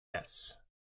Yes.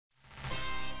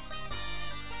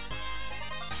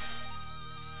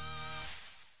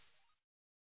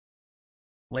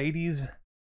 Ladies,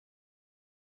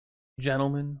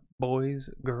 gentlemen,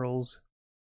 boys, girls,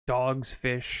 dogs,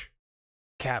 fish,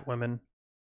 cat women.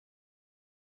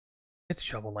 It's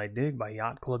Shovel Knight Dig by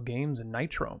Yacht Club Games and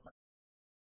Nitrome.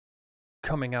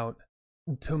 Coming out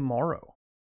tomorrow.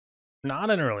 Not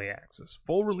in early access.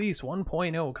 Full release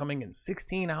 1.0 coming in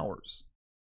 16 hours.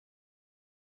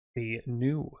 The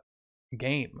new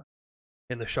game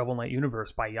in the Shovel Knight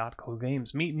universe by Yacht Club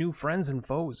Games. Meet new friends and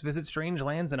foes. Visit strange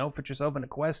lands and outfit yourself in a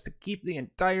quest to keep the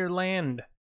entire land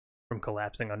from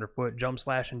collapsing underfoot. Jump,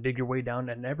 slash, and dig your way down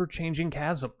an ever-changing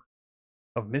chasm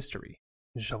of mystery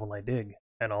in Shovel Knight Dig,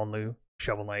 an all-new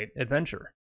Shovel Knight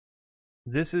adventure.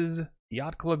 This is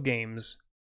Yacht Club Games'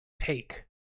 take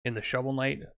in the Shovel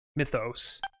Knight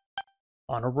mythos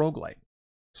on a roguelite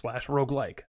slash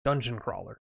roguelike dungeon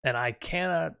crawler. And I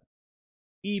cannot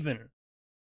even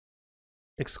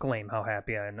exclaim how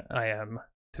happy I am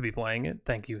to be playing it.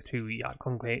 Thank you to Yacht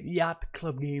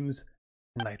Club Games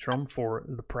and Nitrome for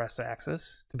the press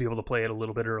access to be able to play it a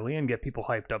little bit early and get people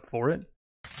hyped up for it.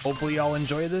 Hopefully y'all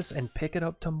enjoy this and pick it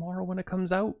up tomorrow when it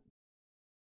comes out.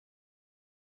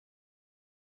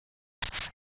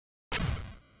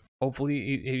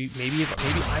 Hopefully, maybe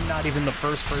I'm not even the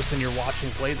first person you're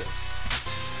watching play this.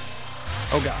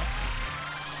 Oh god.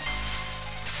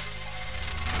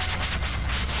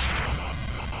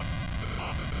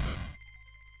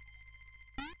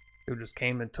 Who just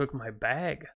came and took my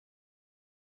bag.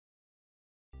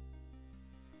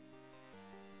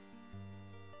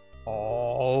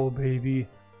 Oh baby,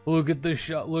 look at the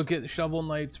Shovel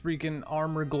Knight's freaking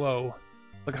armor glow.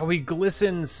 Look how he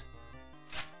glistens.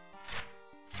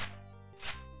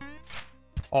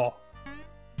 Oh,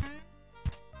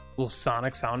 little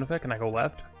Sonic sound effect. Can I go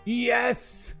left?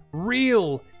 Yes,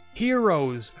 real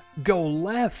heroes go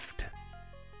left.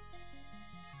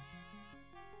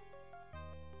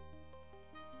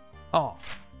 Oh,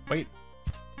 wait.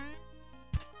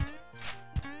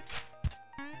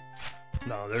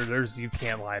 No, there's, you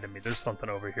can't lie to me. There's something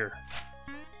over here.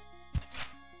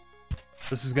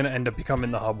 This is gonna end up becoming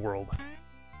the hub world.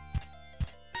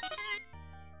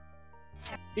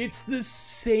 It's the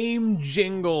same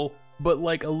jingle, but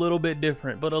like a little bit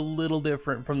different,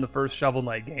 from the first Shovel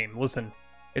Knight game. Listen,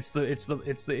 it's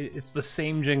the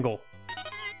same jingle,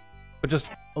 but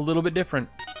just a little bit different.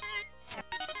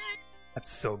 That's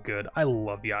so good. I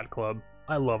love Yacht Club.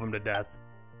 I love them to death.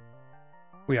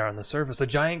 We are on the surface. A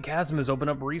giant chasm has opened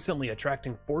up recently,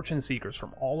 attracting fortune seekers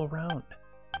from all around.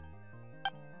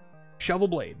 Shovel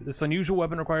Blade. This unusual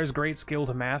weapon requires great skill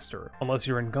to master, unless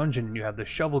you're in Gungeon and you have the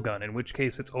Shovel Gun, in which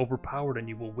case it's overpowered and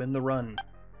you will win the run.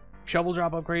 Shovel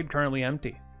Drop upgrade currently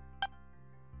empty.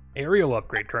 Aerial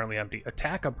upgrade currently empty.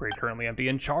 Attack upgrade currently empty.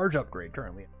 And Charge upgrade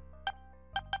currently empty.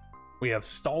 We have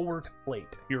Stalwart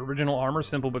Plate. Your original armor,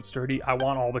 simple but sturdy. I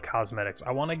want all the cosmetics.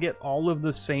 I want to get all of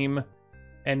the same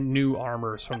and new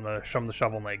armors from the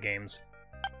Shovel Knight games.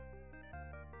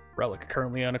 Relic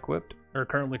currently unequipped, or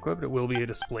currently equipped. It will be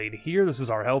displayed here. This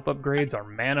is our health upgrades, our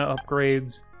mana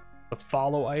upgrades. The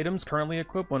follow items currently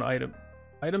equipped. When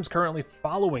items currently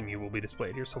following you will be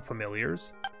displayed here. So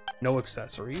familiars, no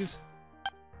accessories.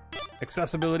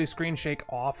 Accessibility, screen shake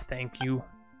off, thank you.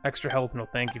 Extra health, no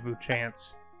thank you. Food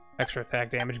chance. Extra attack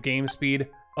damage, game speed,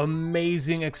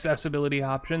 amazing accessibility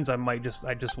options. I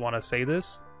just want to say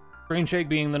this. Screen shake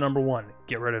being the #1.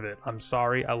 Get rid of it. I'm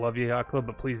sorry, I love you, Yacht Club,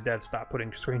 but please, devs, stop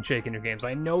putting screen shake in your games.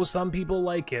 I know some people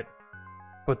like it,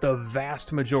 but the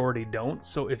vast majority don't.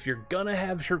 So if you're gonna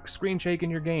have screen shake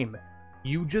in your game,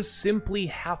 you just simply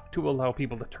have to allow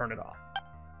people to turn it off.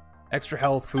 Extra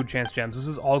health, food chance, gems. This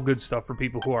is all good stuff for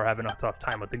people who are having a tough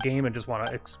time with the game and just want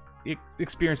to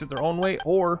experience it their own way,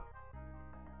 or...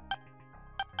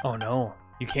 Oh no,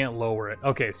 you can't lower it.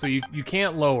 Okay, so you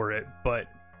can't lower it, but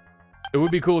it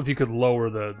would be cool if you could lower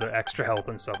the extra health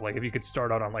and stuff, like if you could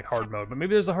start out on like hard mode, but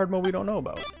maybe there's a hard mode we don't know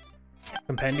about.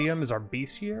 Compendium is our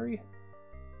bestiary.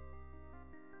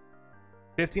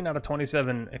 15 out of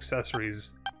 27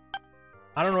 accessories.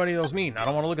 I don't know what any of those mean. I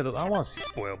don't want to look at those. I don't want to be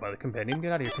spoiled by the compendium.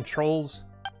 Get out of here. Controls.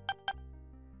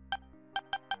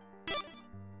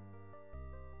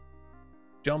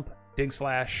 Jump, dig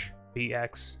slash,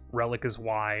 BX, relic is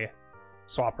Y,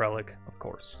 swap relic, of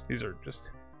course. These are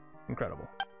just incredible.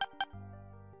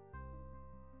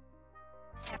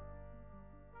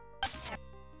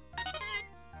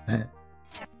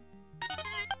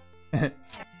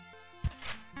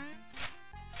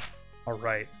 All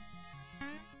right.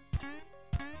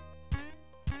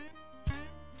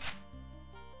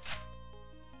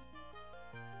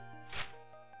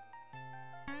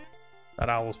 That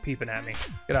owl owl's peeping at me.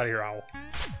 Get out of here, owl.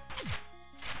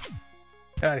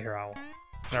 Get out of here, owl.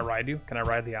 Can I ride you? Can I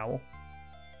ride the owl?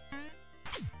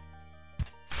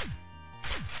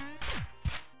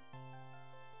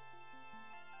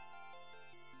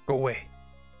 Go away.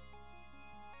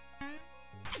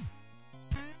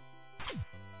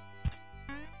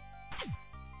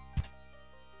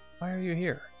 Why are you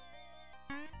here?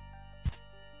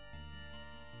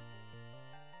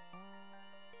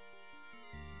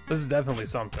 This is definitely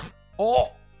something.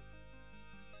 Oh!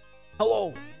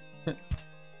 Hello!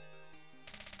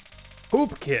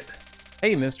 Hoop Kid!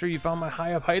 Hey, mister, you found my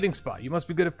high-up hiding spot. You must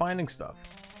be good at finding stuff.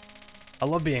 I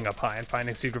love being up high and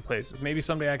finding secret places. Maybe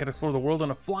someday I could explore the world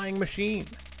on a flying machine.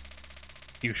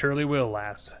 You surely will,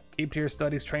 lass. Keep to your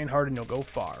studies, train hard, and you'll go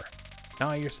far.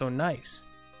 Nah, you're so nice.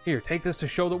 Here, take this to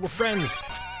show that we're friends.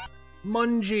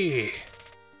 Mungie!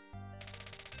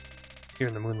 Here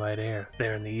in the moonlight air,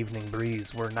 there in the evening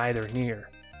breeze, we're neither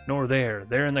near nor there.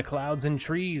 There in the clouds and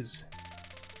trees.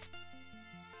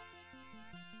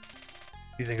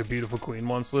 Do you think a beautiful queen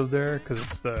once lived there? Because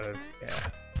it's the... yeah.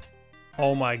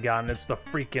 Oh my god, and it's the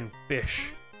freaking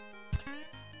fish.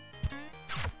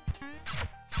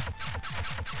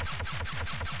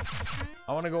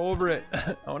 I want to go over it.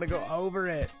 I want to go over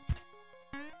it.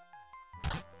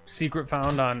 Secret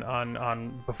found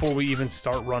on before we even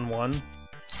start run 1.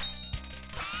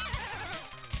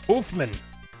 Hoofman.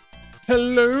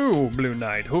 Hello, Blue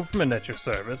Knight. Hoofman at your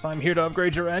service. I'm here to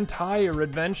upgrade your entire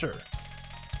adventure.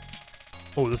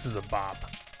 Oh, this is a bop.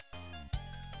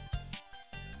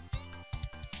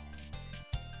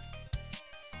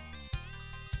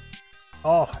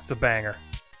 Oh, it's a banger.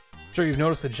 Sure, you've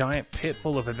noticed a giant pit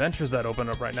full of adventures that open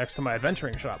up right next to my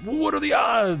adventuring shop. What are the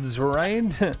odds,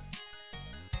 right?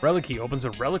 Relic key opens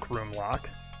a relic room lock.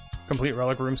 Complete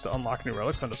relic rooms to unlock new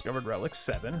relics. Undiscovered relics,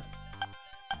 7.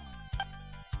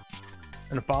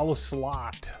 And a follow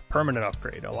slot. Permanent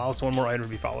upgrade. Allows one more item to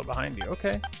be followed behind you.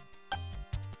 Okay.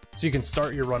 So you can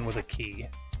start your run with a key.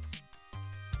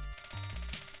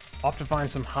 Off to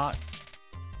find some hot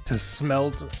to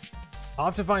smelt.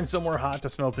 Off to find somewhere hot to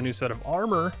smelt a new set of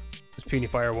armor. This puny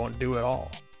fire won't do at all.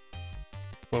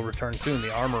 We'll return soon,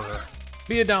 the armorer.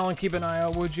 Be a doll and keep an eye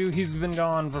out, would you? He's been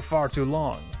gone for far too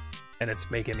long. And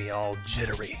it's making me all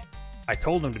jittery. I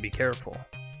told him to be careful.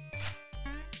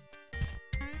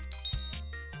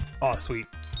 Oh, sweet.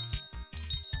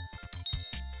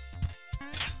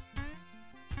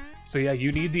 So yeah,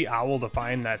 you need the owl to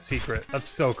find that secret. That's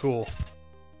so cool.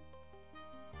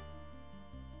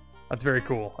 That's very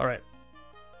cool. All right.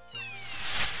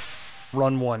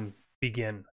 Run 1,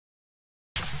 begin.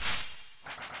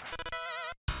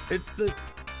 It's the...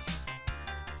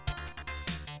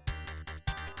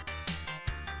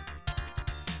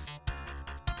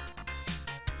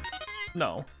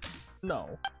 No.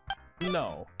 No.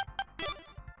 No.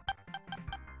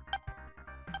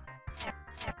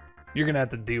 You're gonna have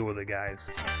to deal with it, guys.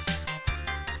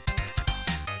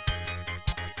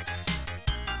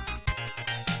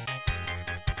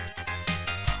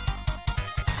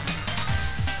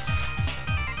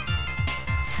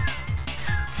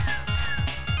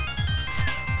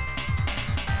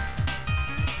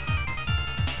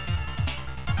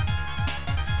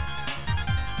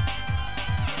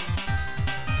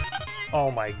 Oh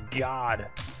my god.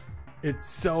 It's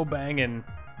so banging.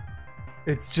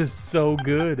 It's just so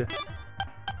good.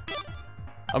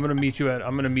 I'm gonna meet you at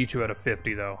a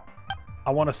 50 though.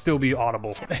 I want to still be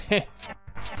audible.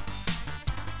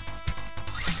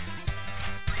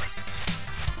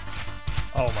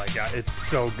 Oh my god, it's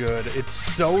so good. It's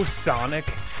so Sonic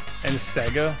and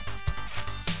Sega.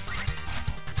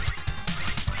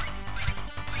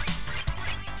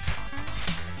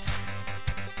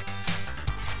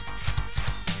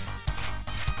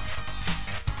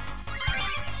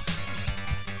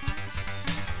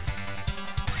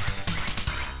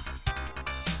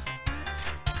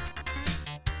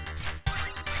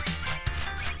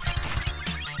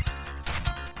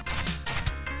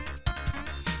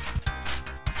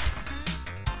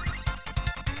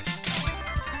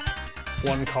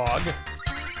 One cog.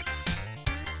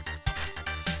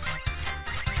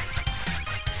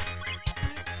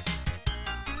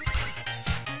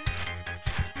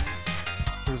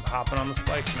 Who's hopping on the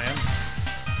spikes, man?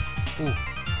 Ooh.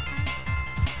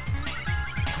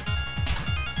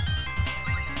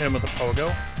 Hit him with a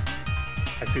pogo.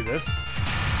 I see this.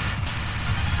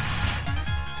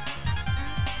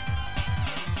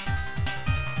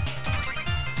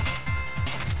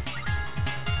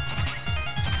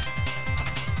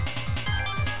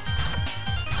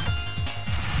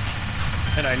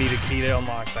 And I need a key to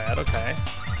unlock that, okay.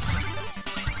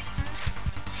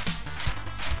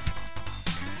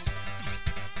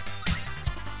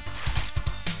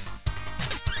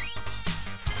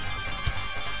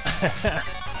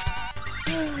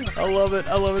 I love it.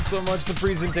 I love it so much. The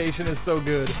presentation is so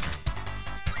good.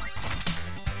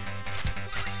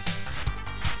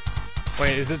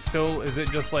 Wait, is it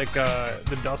just like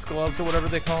the dust gloves or whatever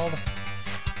they called?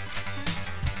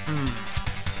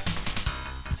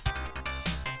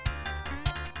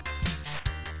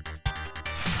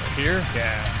 Right here?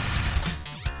 Yeah.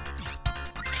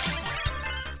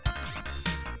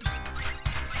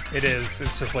 It is.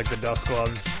 It's just like the dust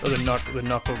gloves, or the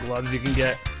knuckle gloves. You can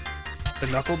get the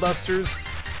knuckle dusters.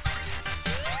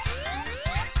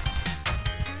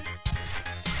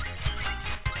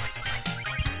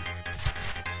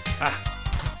 Ah.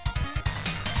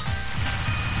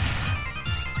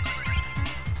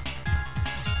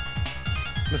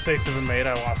 Mistakes have been made.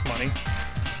 I lost money.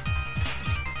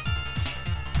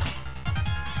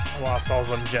 I lost all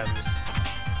them gems.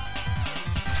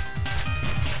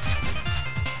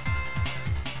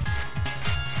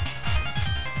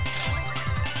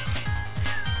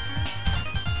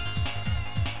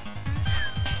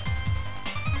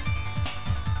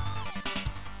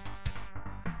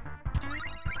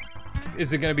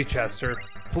 Is it gonna be Chester?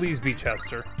 Please be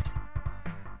Chester.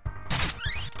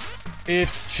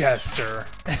 It's Chester.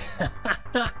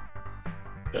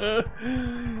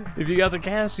 If you got the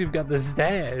cash, you've got the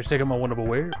stash. Take out my winnable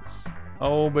wares.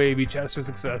 Oh baby, Chester's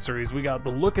accessories. We got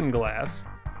the looking glass.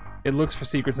 It looks for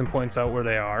secrets and points out where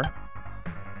they are.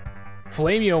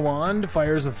 Flameo wand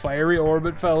fires a fiery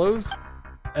orbit, fellows.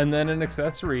 And then an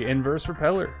accessory, inverse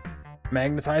repeller.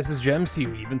 Magnetizes gems to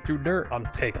you, even through dirt. I'm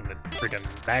taking the freaking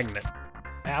magnet.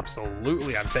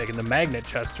 Absolutely, I'm taking the magnet,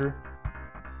 Chester.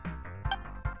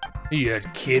 Are you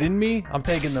kidding me? I'm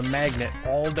taking the magnet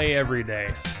all day, every day.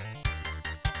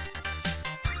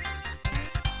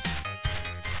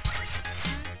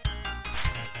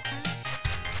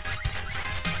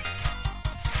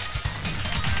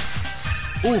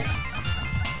 Ooh.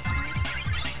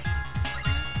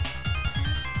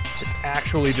 It's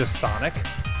actually just Sonic.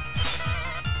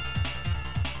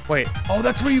 Wait, oh,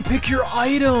 that's where you pick your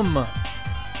item!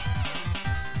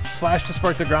 Slash to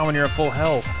spark the ground when you're at full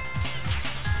health.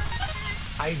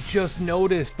 I just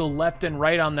noticed the left and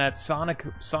right on that Sonic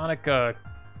Dr.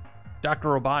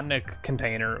 Robotnik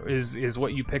container is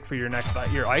what you pick for your next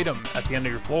your item at the end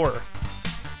of your floor.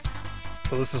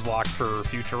 So this is locked for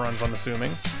future runs, I'm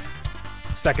assuming.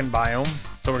 Second biome,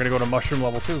 so we're gonna go to Mushroom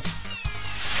level 2.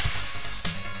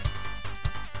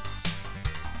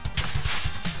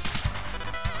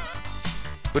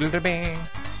 Bing.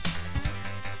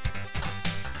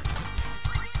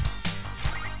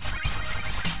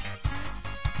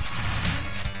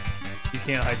 You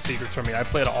can't hide secrets from me. I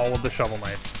played all of the Shovel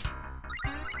Knights.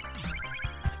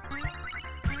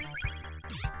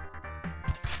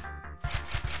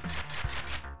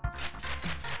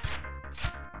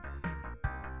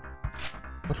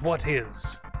 But what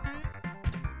is?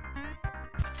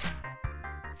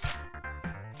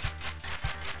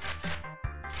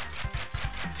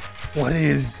 What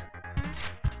is?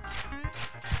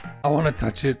 I want to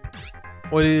touch it.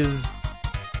 What is?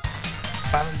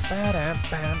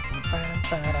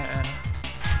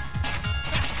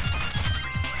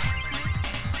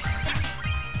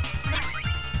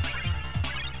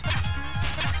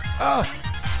 Oh!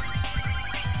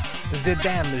 The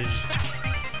damage.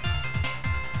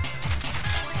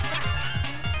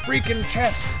 Freaking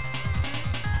chest!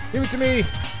 Give it to me!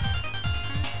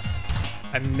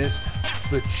 I missed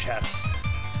the chest.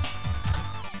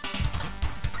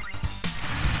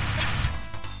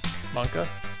 Monka?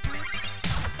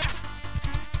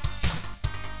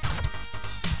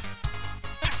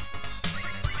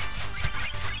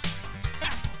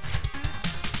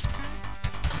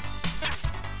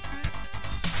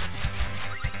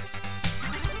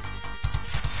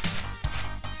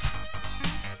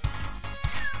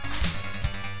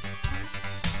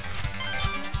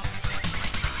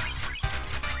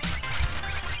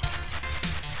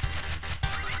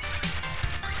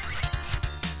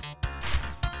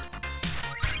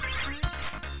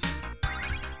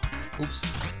 Oops.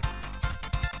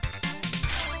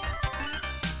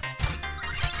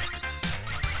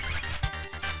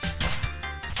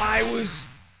 I was...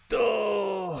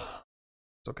 Oh.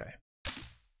 It's okay.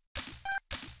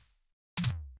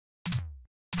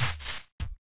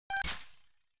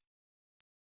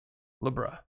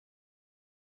 Libra.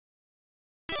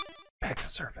 Back to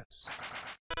surface.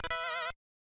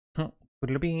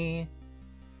 Woodleby.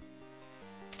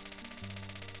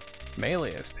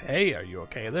 Meleist, hey, are you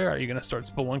okay there? Are you gonna start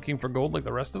spelunking for gold like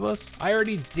the rest of us? I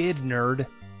already did, nerd.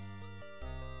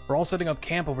 We're all setting up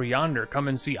camp over yonder. Come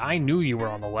and see. I knew you were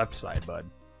on the left side, bud.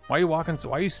 Why are you walking so?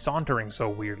 Why are you sauntering so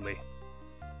weirdly?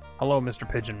 Hello, Mr.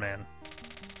 Pigeon Man.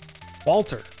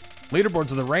 Walter.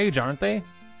 Leaderboards are the rage, aren't they?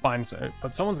 Fine,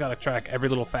 but someone's got to track every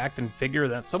little fact and figure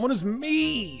that someone is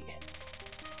me.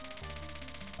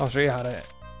 I'll show you how to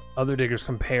other diggers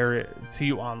compare it to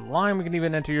you online. We can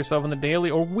even enter yourself in the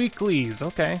daily or weeklies.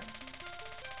 Okay.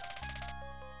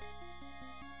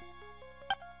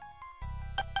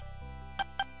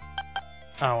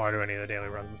 I don't want to do any of the daily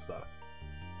runs and stuff.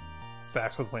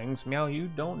 Sacks with wings. Meow,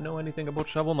 you don't know anything about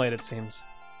Shovel Knight, it seems.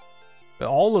 But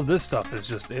all of this stuff is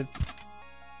just it.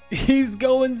 He's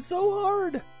going so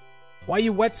hard. Why are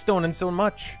you whetstoning so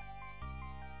much?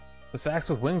 The sacks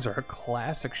with wings are a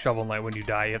classic Shovel Knight. When you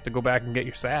die, you have to go back and get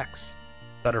your sacks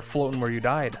that are floating where you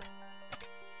died.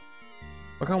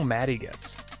 Look how mad he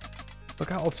gets.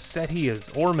 Look how upset he is.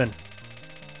 Orman.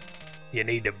 You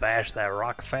need to bash that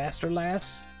rock faster,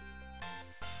 lass?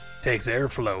 Takes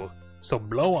airflow, so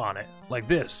blow on it, like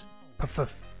this.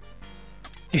 Puff.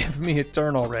 Give me a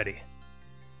turn already.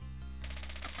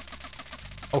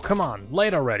 Oh, come on,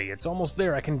 light already. It's almost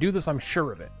there. I can do this, I'm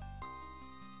sure of it.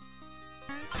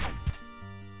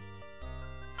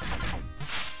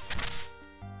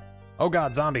 Oh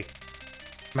god, zombie.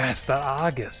 Master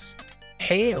Argus.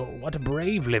 Hail, what a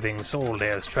brave living soul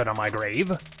dares tread on my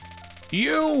grave.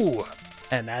 You,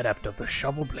 an adept of the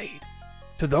shovel blade.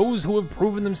 To those who have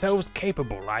proven themselves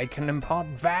capable, I can impart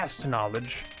vast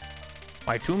knowledge.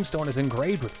 My tombstone is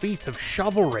engraved with feats of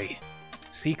chivalry.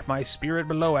 Seek my spirit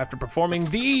below after performing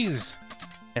these,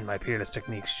 and my peerless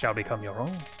techniques shall become your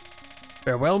own.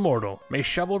 Farewell, mortal. May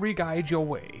chivalry guide your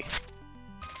way.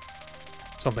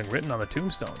 Something written on the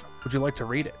tombstone. Would you like to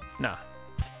read it? Nah.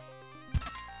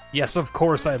 Yes, of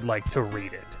course I'd like to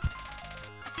read it.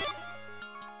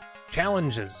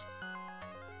 Challenges.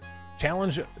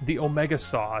 Challenge the Omega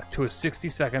Saw to a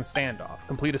 60-second standoff.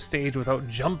 Complete a stage without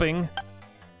jumping.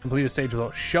 Complete a stage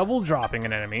without shovel dropping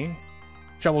an enemy.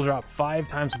 Shovel drop 5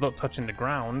 times without touching the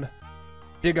ground.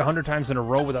 Dig 100 times in a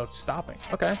row without stopping.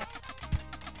 Okay.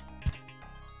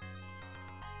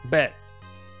 Bet.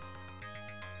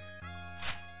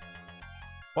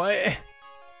 What?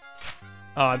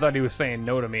 Oh, I thought he was saying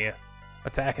no to me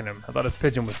attacking him. I thought his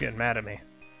pigeon was getting mad at me.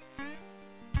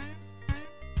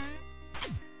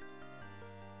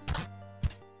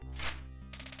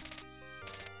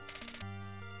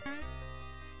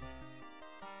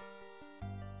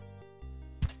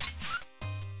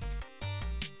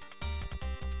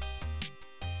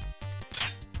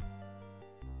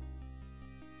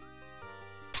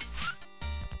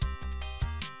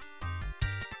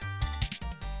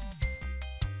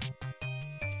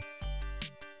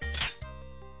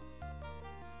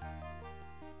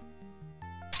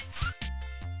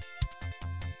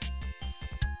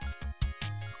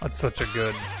 That's such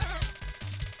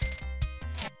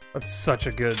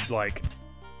a good, like,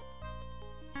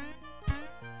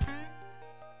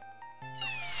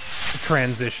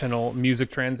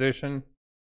 music transition.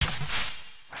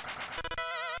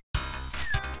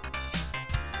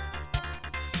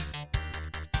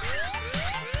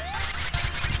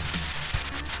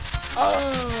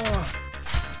 Oh!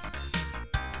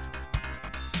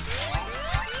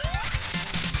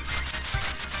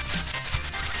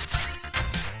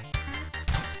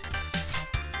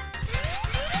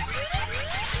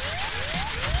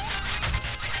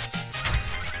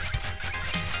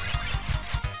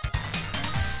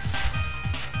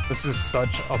 This is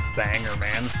such a banger,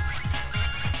 man.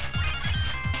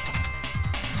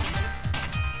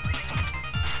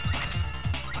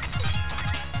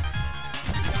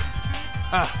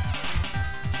 Ah.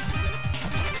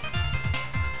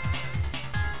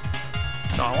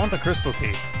 No, I want the crystal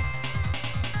key.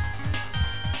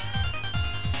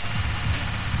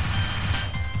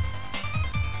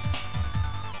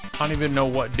 I don't even know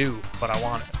what do, but I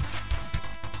want it.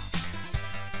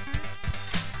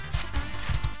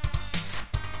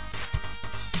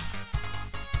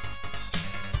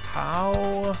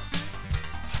 How?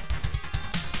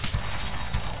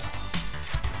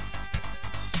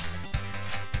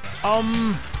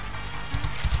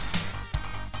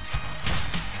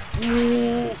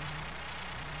 Ooh.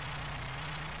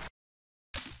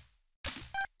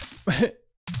 What?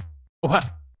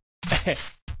 What?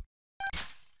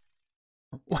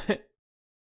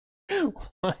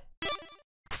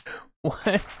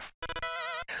 What?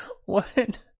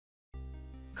 What?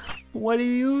 What do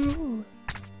you?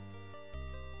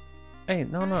 Hey,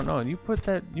 no. You put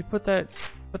that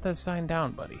sign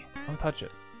down, buddy. Don't touch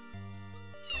it.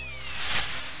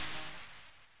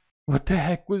 What the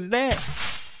heck was that?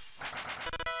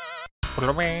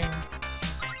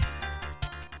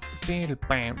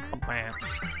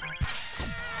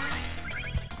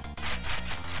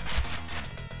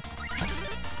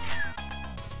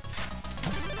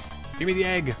 Give me the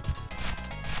egg.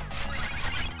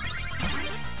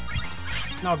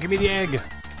 No, give me the egg.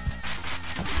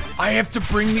 I have to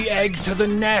bring the egg to the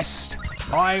nest.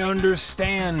 I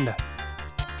understand.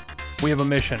 We have a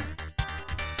mission.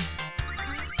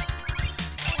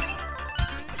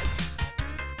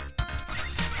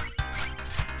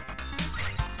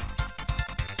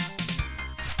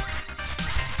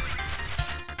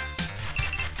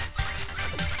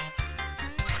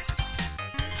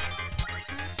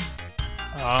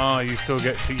 Oh, you still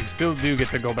do get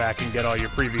to go back and get all your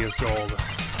previous gold.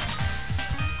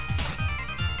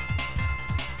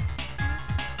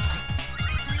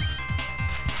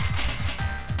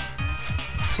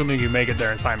 Assuming you make it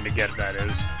there in time to get it, that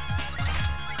is.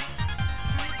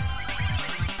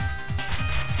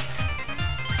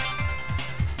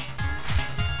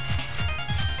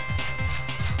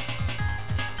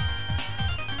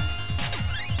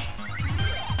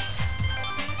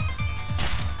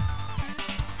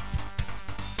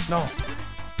 No.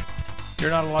 You're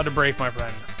not allowed to break, my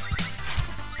friend.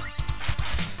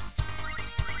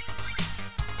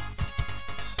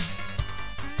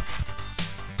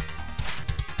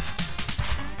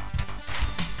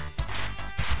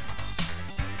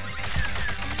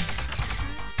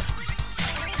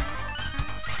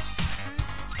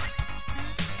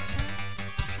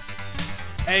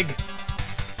 Egg.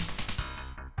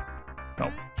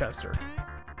 Oh, Chester.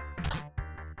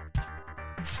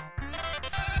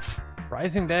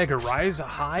 Rising dagger, rise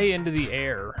high into the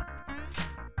air.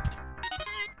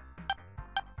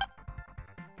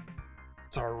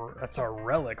 That's our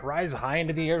relic. Rise high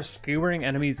into the air, skewering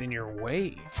enemies in your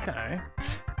way. Okay.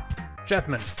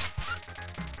 Chefman.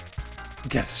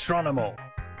 Gastronomo.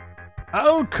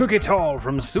 I'll cook it all,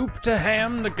 from soup to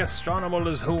ham. The gastronomo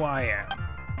is who I am.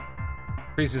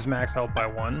 Increases max health by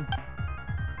 1.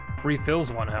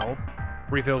 Refills 1 health.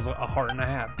 Refills a heart and a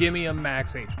half. Give me a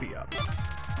max HP up.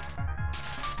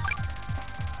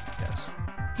 Yes.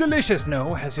 Delicious,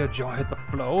 no? Has your jaw hit the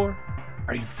floor?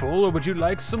 Are you full, or would you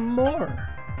like some more?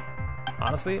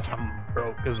 Honestly, I'm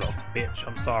broke as a bitch.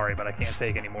 I'm sorry, but I can't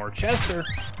take any more. Chester!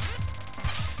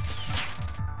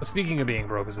 Speaking of being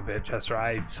broke as a bitch, Chester,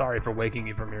 I'm sorry for waking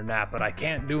you from your nap, but I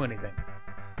can't do anything.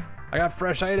 I got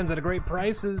fresh items at great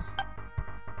prices.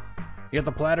 You get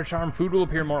the platter charm. Food will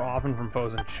appear more often from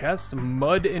foes in chests.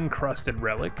 Mud-encrusted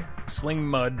relic. Sling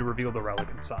mud to reveal the relic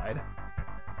inside.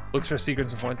 Looks for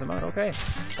secrets and points of mud. Okay.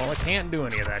 Well, I can't do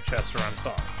any of that, Chester. I'm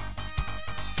sorry.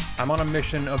 I'm on a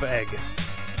mission of egg.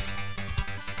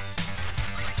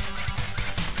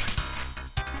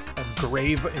 Of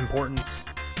grave importance.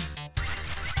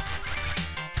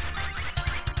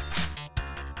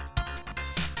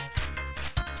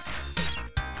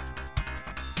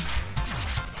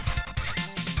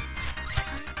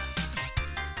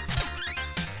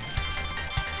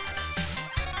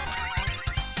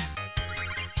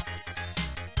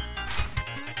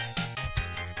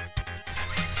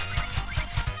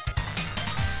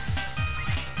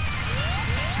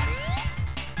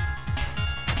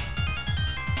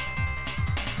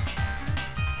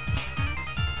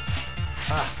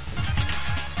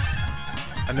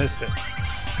 I missed it.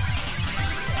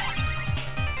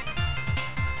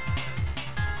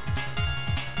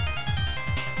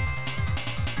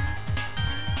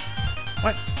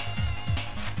 What?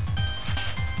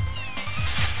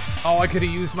 Oh, I could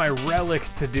have used my relic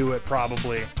to do it,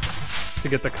 probably. To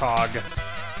get the cog.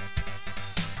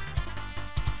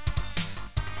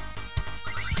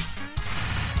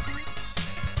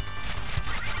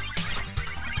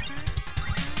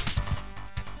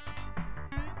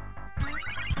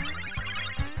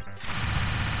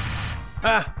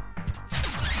 Ah!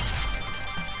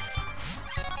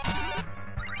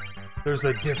 There's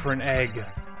a different egg.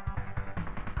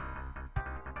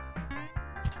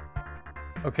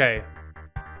 Okay.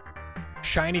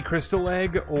 Shiny crystal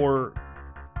egg or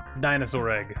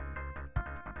dinosaur egg?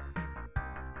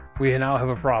 We now have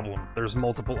a problem. There's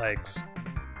multiple eggs.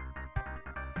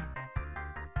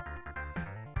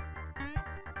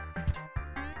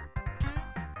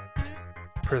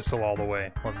 Crystal all the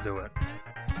way. Let's do it.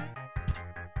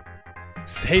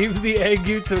 Save the egg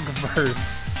you took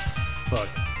first. Look.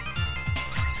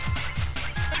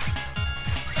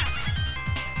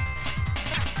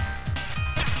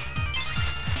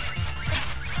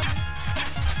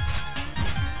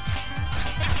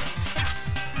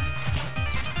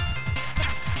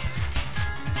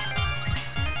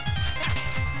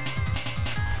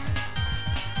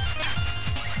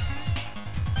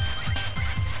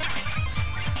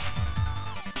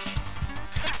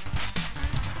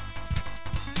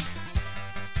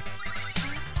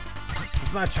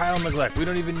 It's not child neglect. We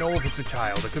don't even know if it's a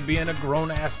child. It could be in a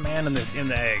grown-ass man in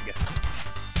the egg.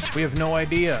 We have no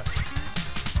idea.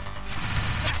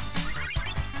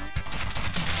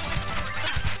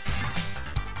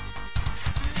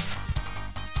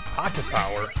 Pocket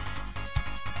power.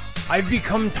 I've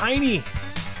become tiny.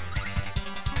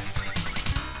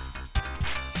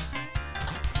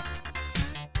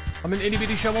 I'm an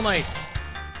itty-bitty Shovel Knight.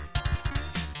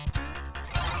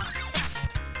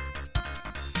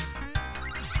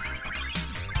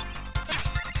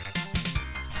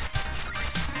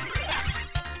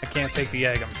 I can't take the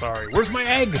egg, I'm sorry. Where's my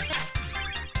egg?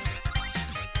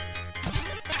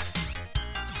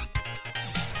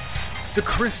 The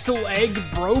crystal egg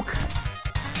broke?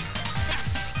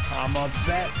 I'm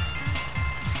upset.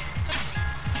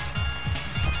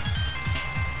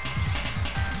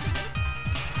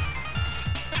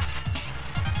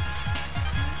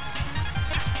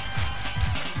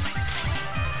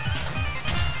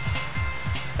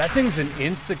 That thing's an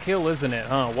insta-kill, isn't it,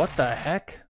 huh? What the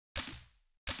heck?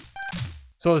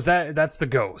 So is that's the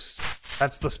ghost.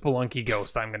 That's the Spelunky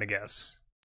ghost, I'm gonna guess.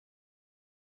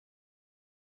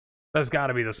 That's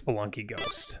gotta be the Spelunky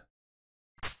ghost.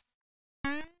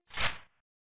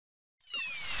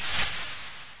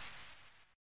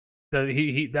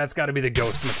 That's gotta be the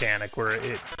ghost mechanic, where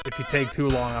if you take too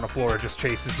long on a floor, it just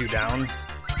chases you down.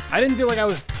 I didn't feel like I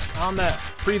was on that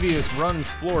previous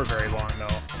run's floor very long, though.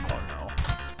 Oh no.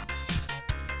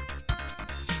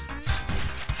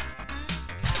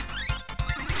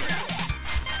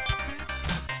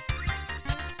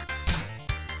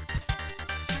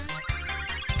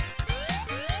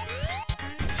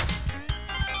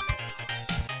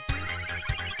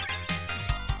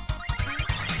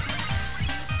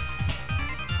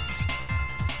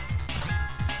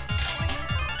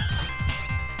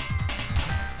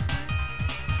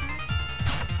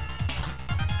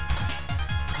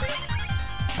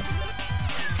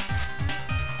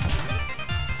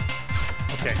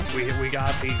 Okay, we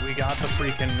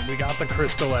got the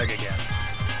crystal egg again.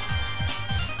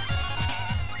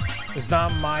 It's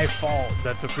not my fault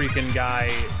that the freaking guy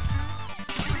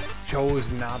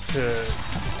chose not to.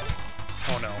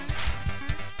 Oh no.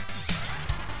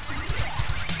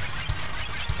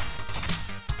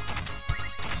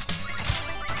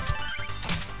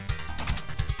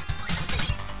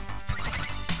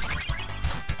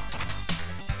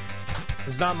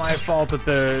 It's not my fault that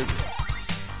the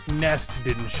nest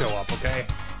didn't show up, okay?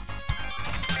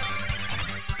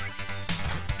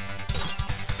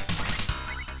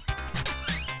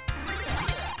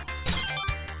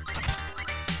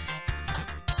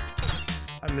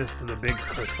 I missed the big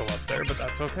crystal up there, but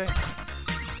that's okay.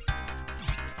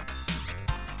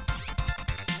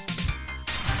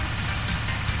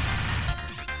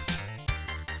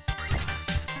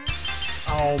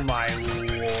 Oh my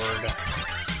lord.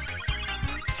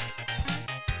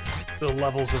 The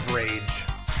levels of rage.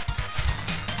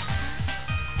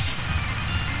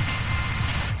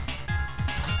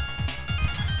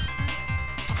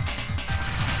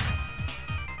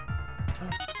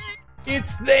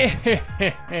 It's there!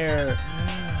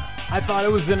 I thought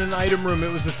it was in an item room.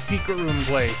 It was a secret room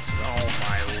place. Oh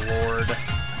my lord.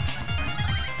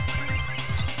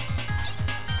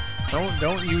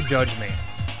 Don't you judge me.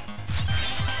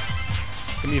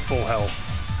 Give me full health.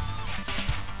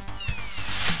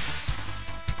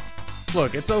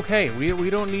 Look, it's okay. We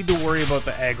don't need to worry about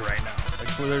the egg right now.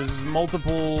 Like, there's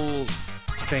multiple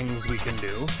things we can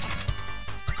do.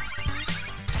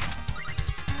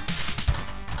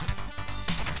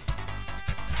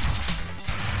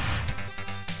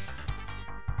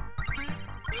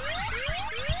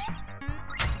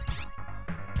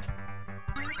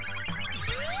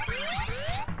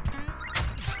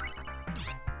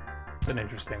 It's an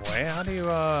interesting way. How do you,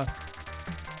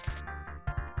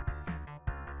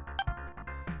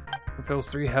 Fills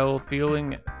 3 health.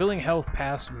 Filling health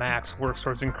past max works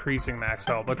towards increasing max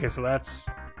health. Okay, so that's...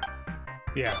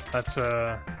 yeah, that's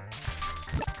the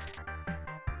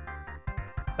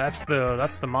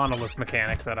monolith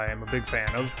mechanic that I am a big fan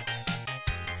of.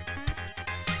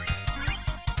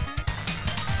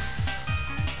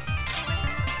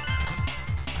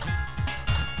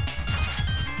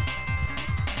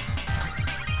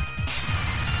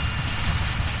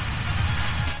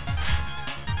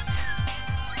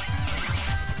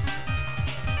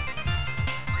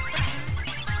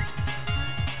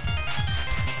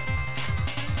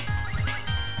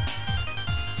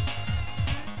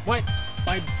 What?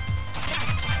 I'm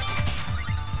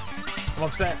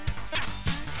upset.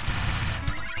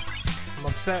 I'm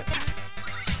upset.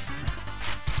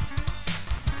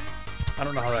 I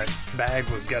don't know how that bag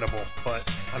was gettable, but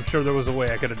I'm sure there was a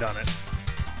way I could have done it.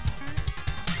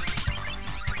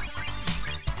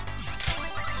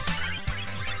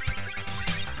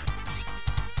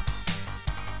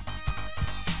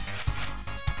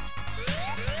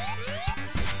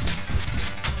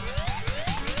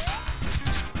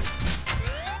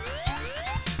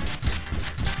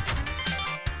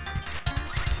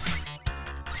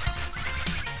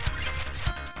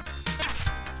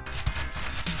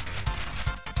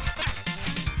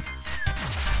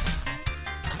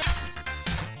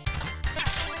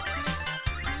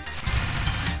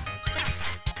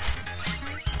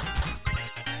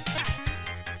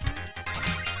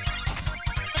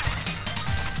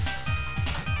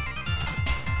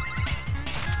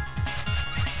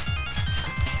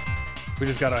 We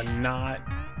just gotta not...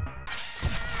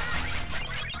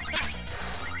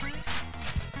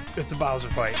 It's a Bowser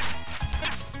fight.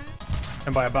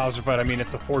 And by a Bowser fight, I mean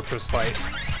it's a fortress fight.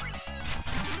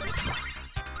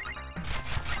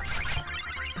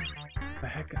 The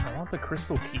heck? I want the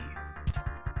crystal key.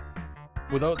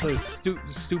 Without the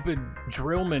stupid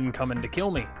drillman coming to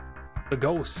kill me. The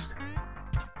ghost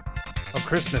of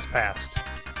Christmas past.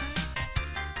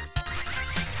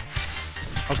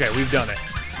 Okay, we've done it.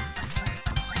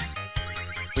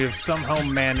 We have somehow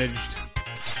managed...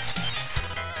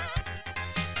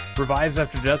 Revives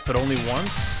after death, but only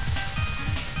once?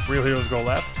 Real heroes go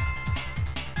left.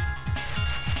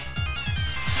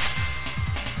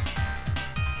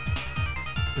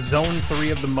 Zone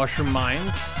 3 of the Mushroom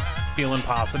Mines. Feeling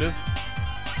positive.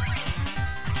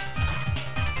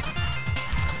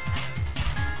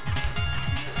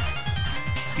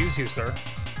 Excuse you, sir.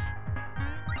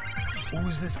 Who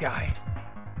is this guy?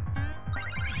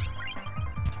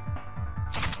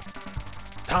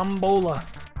 Tombola.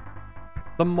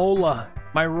 The mola.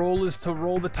 My role is to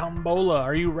roll the tombola.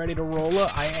 Are you ready to roll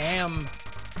it? I am.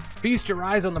 Feast your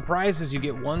eyes on the prizes. You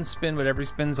get one spin, but every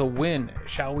spin's a win.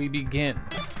 Shall we begin?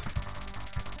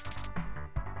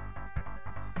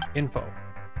 Info.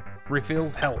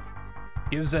 Refills health.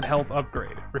 Gives a health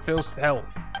upgrade. Refills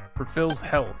health. Refills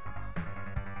health.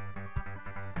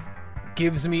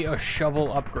 Gives me a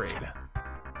shovel upgrade.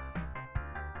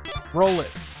 Roll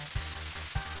it.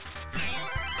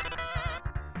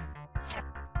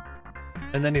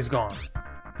 And then he's gone.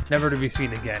 Never to be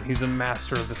seen again. He's a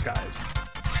master of disguise.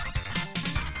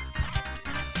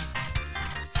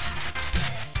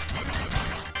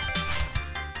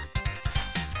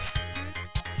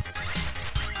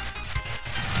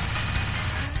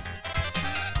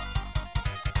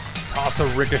 Toss a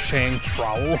ricocheting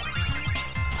trowel.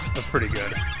 That's pretty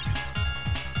good.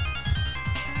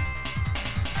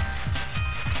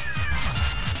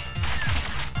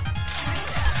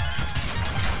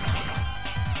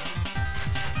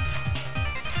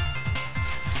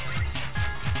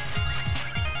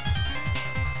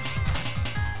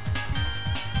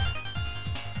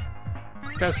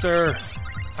 Chester,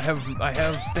 I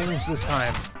have things this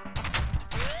time.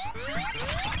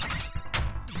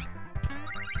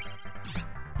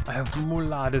 I have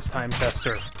moolah this time,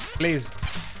 Chester. Please.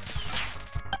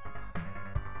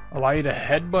 Allow you to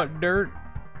headbutt dirt.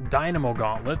 Dynamo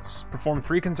gauntlets. Perform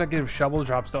 3 consecutive shovel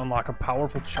drops to unlock a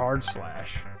powerful charge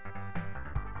slash.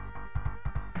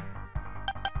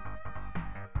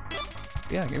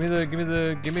 Yeah, give me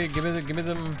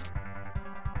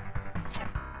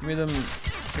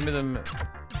them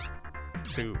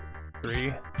 2,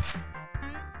 3.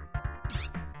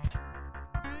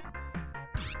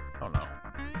 Oh no.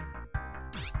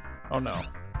 Oh no.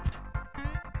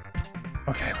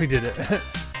 Okay, we did it.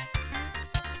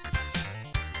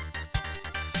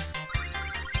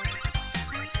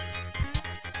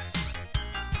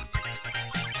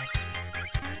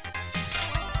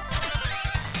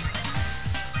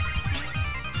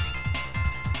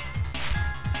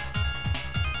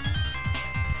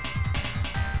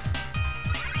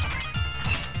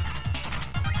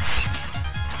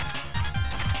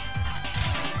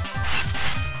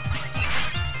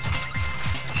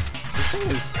 This thing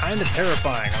is kind of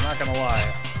terrifying, I'm not gonna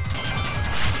lie.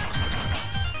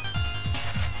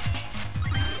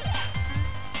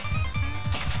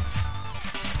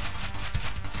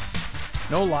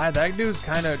 No lie, that dude's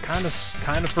kind of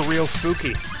for real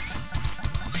spooky.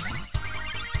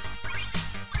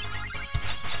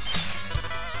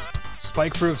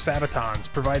 Spike-proof Sabatons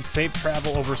provide safe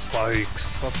travel over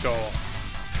spikes. Let's go.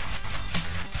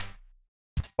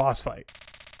 Boss fight.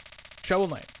 Shovel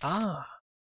Knight. Ah.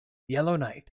 Yellow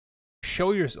Knight.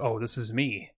 Show yourself. Oh, this is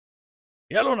me.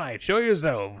 Yellow Knight, show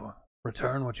yourself.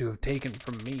 Return what you have taken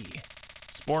from me.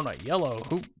 Spore Knight. Yellow.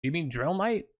 Who? You mean Drill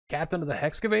Knight? Captain of the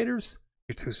Hexcavators?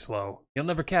 You're too slow. You'll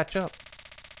never catch up.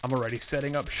 I'm already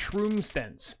setting up shroom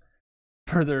stents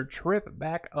for their trip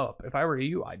back up. If I were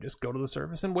you, I'd just go to the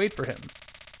surface and wait for him.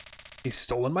 He's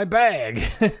stolen my bag.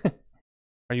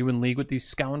 Are you in league with these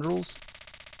scoundrels?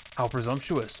 How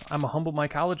presumptuous. I'm a humble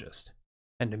mycologist.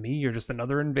 And to me, you're just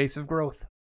another invasive growth.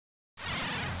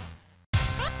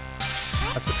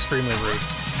 That's extremely rude.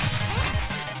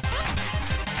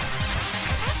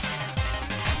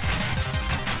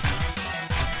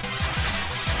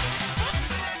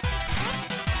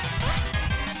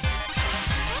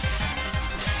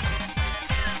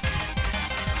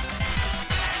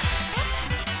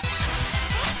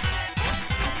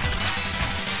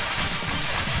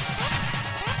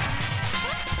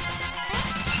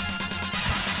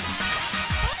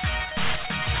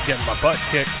 Getting my butt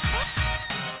kicked.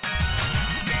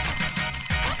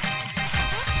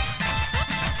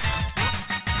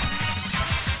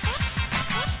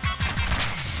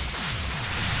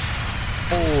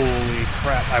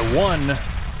 I won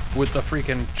with the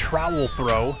freaking trowel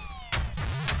throw.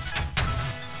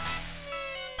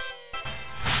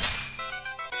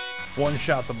 One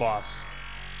shot the boss.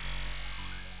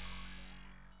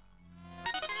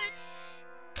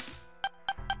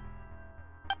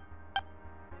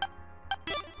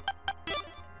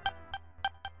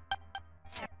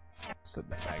 Set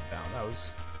that back down. That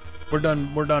was we're done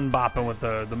bopping with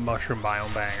the mushroom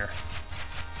biome banger.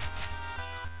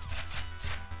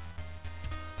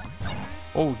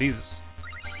 Oh Jesus.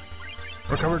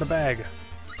 Recover the bag.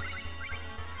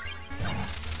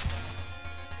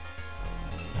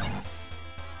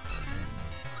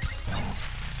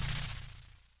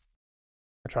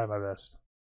 I tried my best.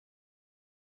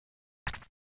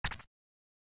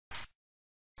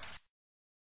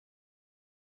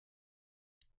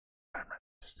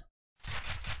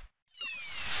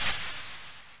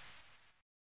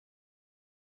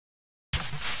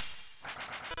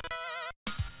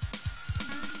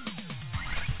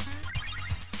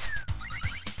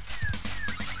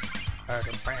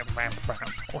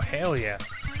 Oh, hell yeah.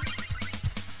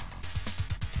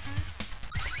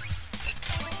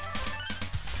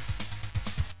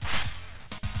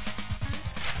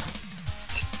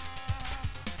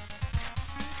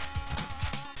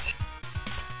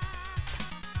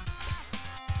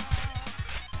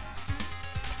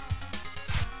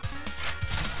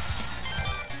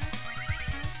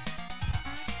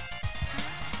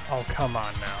 Oh, come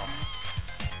on now.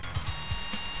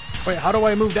 Wait, how do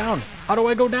I move down? How do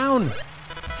I go down?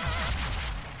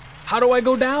 How do I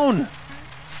go down?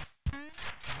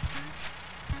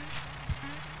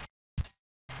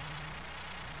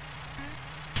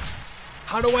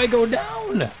 How do I go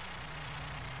down?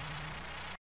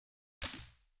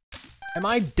 Am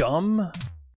I dumb?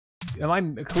 Am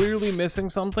I clearly missing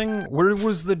something? Where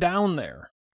was the down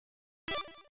there?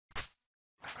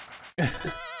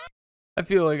 I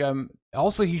feel like I'm...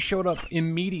 Also, he showed up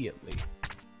immediately.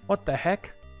 What the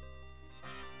heck?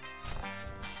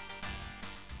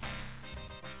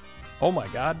 Oh my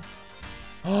god.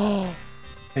 Oh,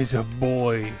 he's a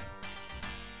boy.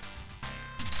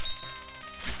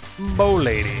 Bow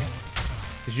lady.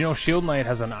 Did you know Shield Knight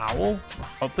has an owl?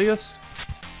 Altius?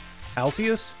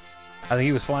 Altius? I think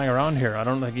he was flying around here. I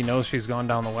don't think he knows she's gone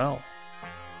down the well.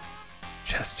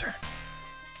 Chester.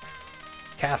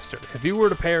 Caster. If you were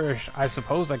to perish, I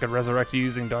suppose I could resurrect you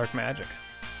using dark magic.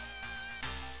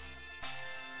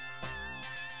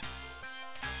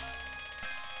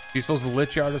 Do you suppose the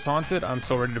Lich Yard is haunted? I'm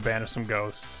so ready to banish some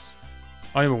ghosts.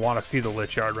 I don't even want to see the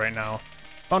Lich Yard right now.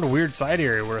 Found a weird side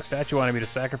area where a statue wanted me to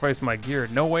sacrifice my gear.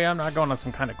 No way, I'm not going on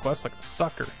some kind of quest like a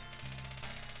sucker.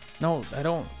 No, I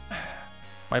don't.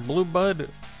 My blue bud,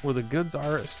 where the goods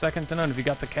are second to none. If you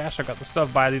got the cash, I got the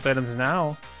stuff. Buy these items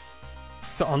now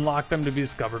to unlock them to be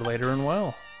discovered later and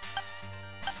well.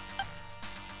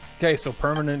 Okay, so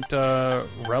permanent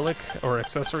relic or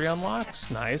accessory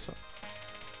unlocks. Nice.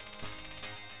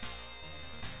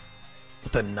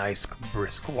 What a nice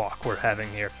brisk walk we're having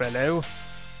here, fellow.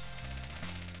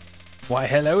 Why,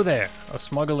 hello there. A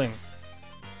smuggling.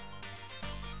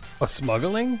 A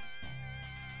smuggling?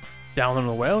 Down in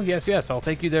the well? Yes, yes, I'll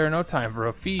take you there in no time for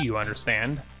a fee, you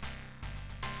understand.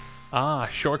 Ah,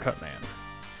 shortcut man.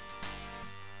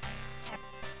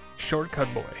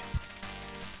 Shortcut boy.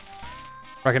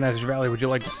 Recognize your valley, would you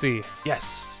like to see?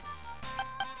 Yes.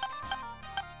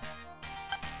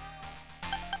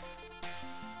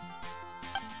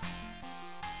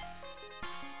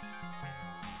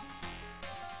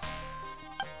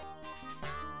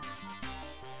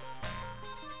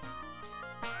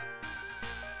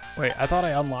 Wait, I thought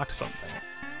I unlocked something.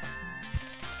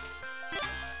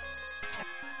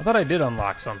 I thought I did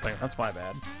unlock something. That's my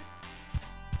bad.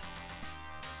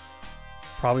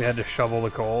 Probably had to shovel the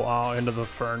coal into the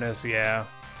furnace. Yeah.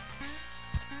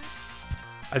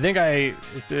 I think I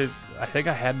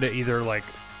had to either like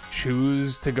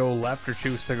choose to go left or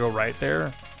choose to go right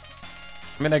there.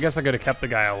 I mean, I guess I could have kept the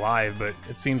guy alive, but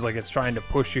it seems like it's trying to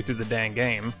push you through the dang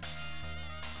game.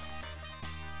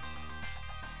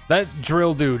 That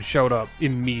drill dude showed up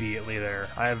immediately there.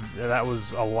 That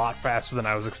was a lot faster than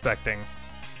I was expecting.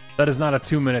 That is not a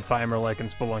 2-minute timer like in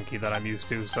Spelunky that I'm used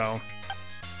to, so.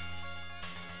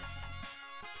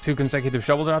 2 consecutive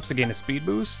shovel drops to gain a speed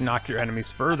boost. Knock your enemies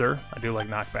further. I do like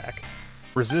knockback.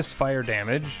 Resist fire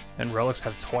damage, and relics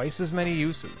have twice as many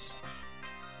uses.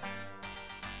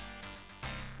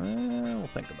 We'll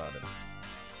think about it.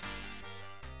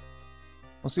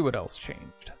 We'll see what else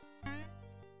changed.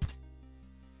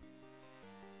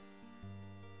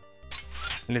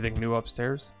 Anything new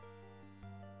upstairs?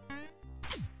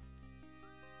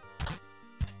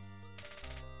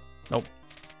 Nope.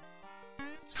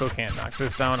 still can't knock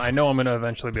this down. I know I'm gonna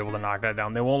eventually be able to knock that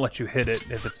down. They won't let you hit it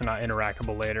if it's not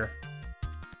interactable later.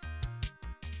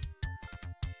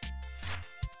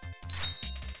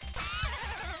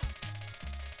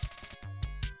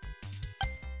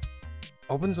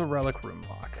 Opens a relic room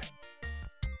lock.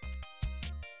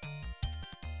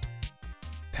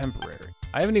 Temporary.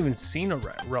 I haven't even seen a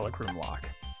relic room lock.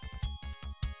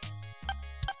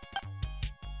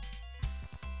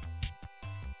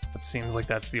 It seems like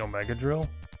that's the Omega drill.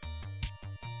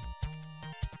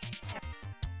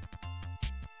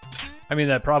 I mean,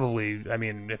 that probably, I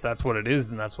mean, if that's what it is,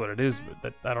 then that's what it is, but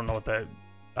that, I don't know what that,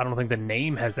 I don't think the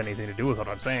name has anything to do with what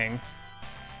I'm saying.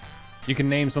 You can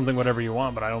name something whatever you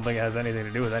want, but I don't think it has anything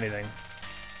to do with anything.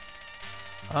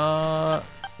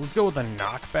 Let's go with the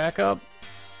knockback up.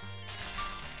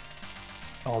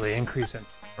 Oh, the increase in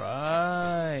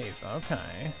price.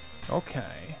 Okay.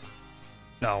 Okay.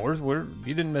 No, we're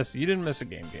you didn't miss a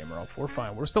game, Gamer. We're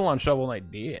fine. We're still on Shovel Knight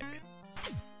Dig.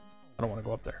 I don't want to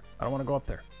go up there. I don't want to go up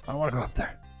there. I don't want to go up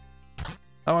there.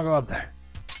 I want to go up there.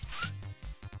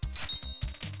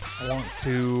 I want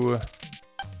to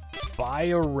buy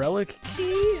a relic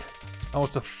key? Oh,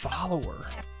 it's a follower.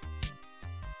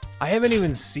 I haven't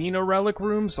even seen a relic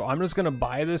room, so I'm just gonna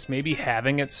buy this. Maybe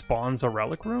having it spawns a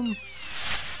relic room?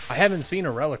 I haven't seen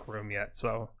a relic room yet,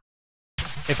 so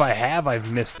if I have,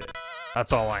 I've missed it.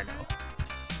 That's all I know.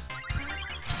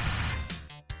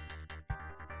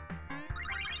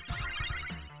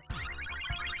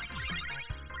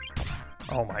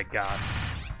 Oh my god.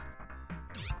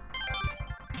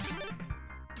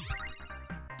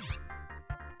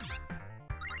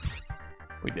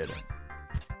 We did it.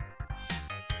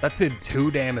 That did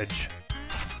 2 damage.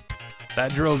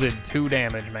 That drill did 2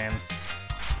 damage, man.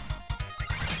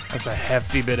 That's a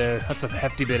hefty bit of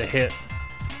hit.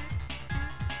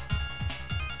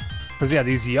 Because yeah,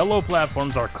 these yellow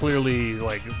platforms are clearly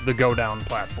like the go down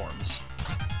platforms.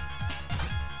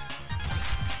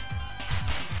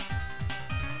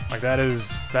 Like that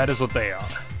is what they are.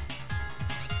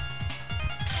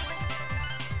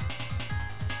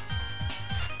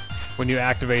 When you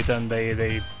activate them,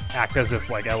 they act as if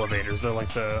like elevators. They're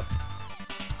like they're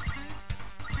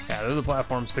the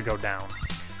platforms to go down.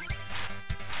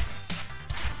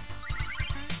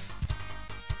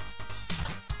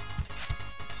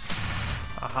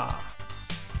 Aha.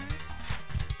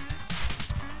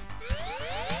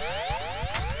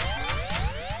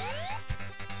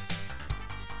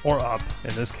 Or up,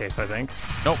 in this case, I think.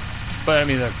 Nope. But I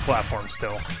mean, the platform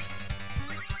still.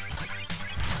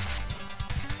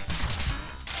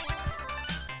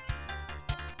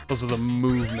 Those are the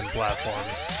movement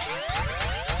platforms.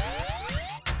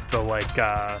 So, like,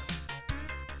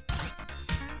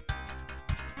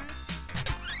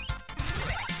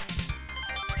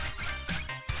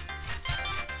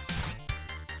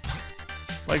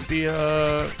 like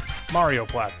the, Mario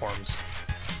platforms.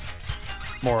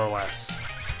 More or less.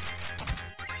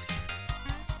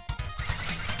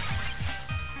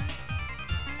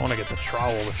 I want to get the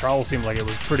trowel. The trowel seemed like it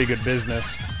was pretty good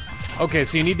business. Okay,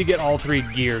 so you need to get all 3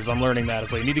 gears. I'm learning that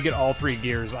as well. You need to get all 3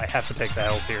 gears. I have to take the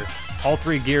health here. All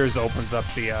 3 gears opens up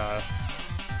the,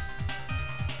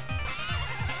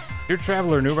 Dear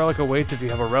Traveler, new relic awaits if you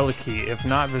have a relic key. If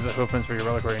not, visit Hoofprints for your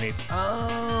reliquary needs.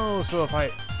 Oh, so if I...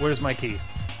 Where's my key?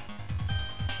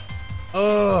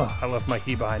 Oh, I left my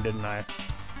key behind, didn't I?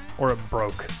 Or it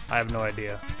broke. I have no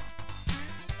idea.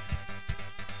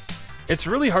 It's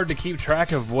really hard to keep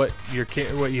track of what you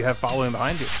have following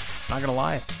behind you. Not gonna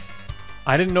lie.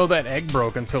 I didn't know that egg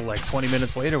broke until like 20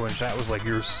 minutes later when chat was like,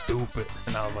 "You're stupid,"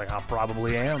 and I was like, "I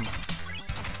probably am."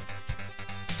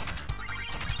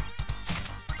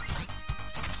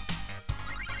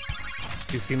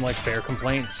 These seem like fair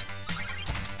complaints.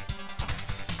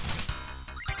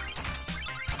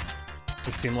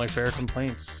 They seem like fair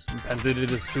complaints. Penta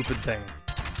did a stupid thing.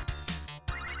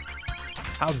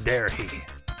 How dare he?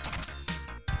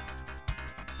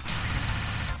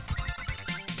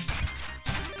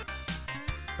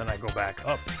 Then I go back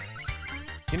up.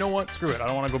 You know what? Screw it. I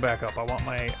don't want to go back up. I want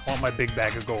my big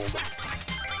bag of gold.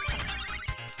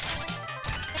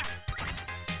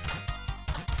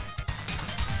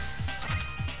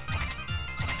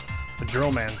 The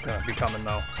drill man's gonna be coming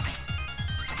though.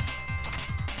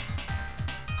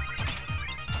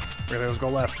 Really, let's go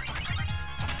left.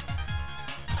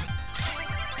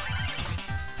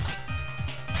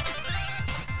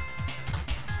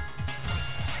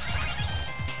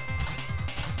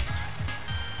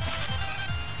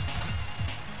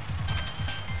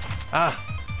 Ah!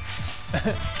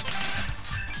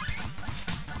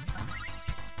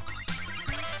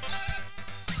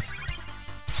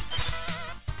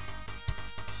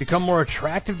 Become more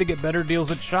attractive to get better deals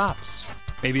at shops.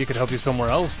 Maybe it could help you somewhere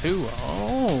else too.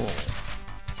 Oh.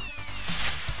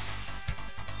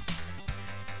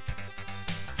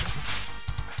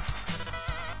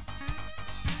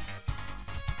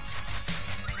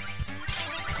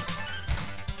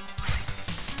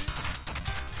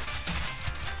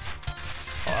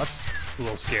 Oh, that's a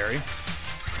little scary.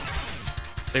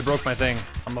 They broke my thing.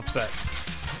 I'm upset.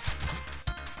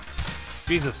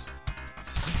 Jesus.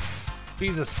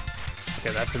 Jesus.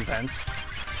 Okay, that's intense.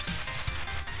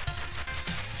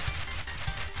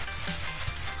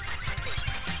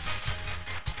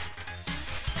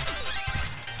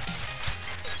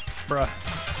 Bruh.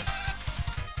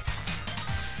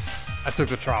 I took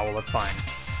the trowel, that's fine.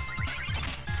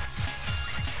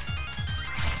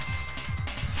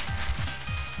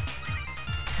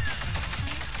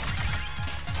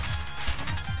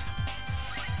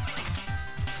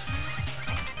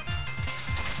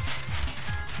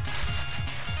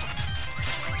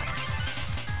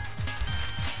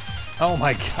 Oh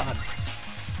my god.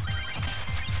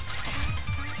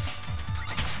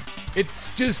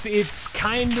 It's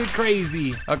kind of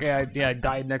crazy. Okay, I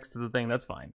died next to the thing, that's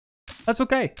fine. That's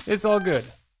okay, it's all good.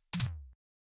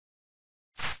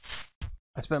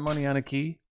 I spent money on a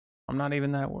key. I'm not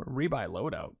even that worried. Rebuy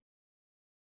loadout.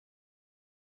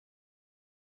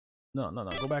 No,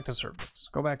 go back to servants.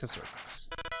 Go back to servants.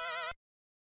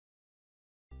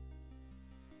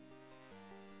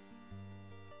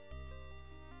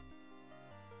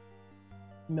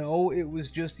 No, it was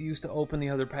just used to open the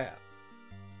other path.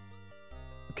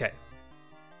 Okay.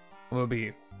 I'm gonna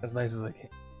be as nice as I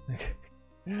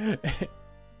can.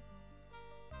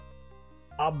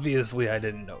 Obviously, I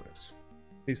didn't notice.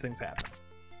 These things happen.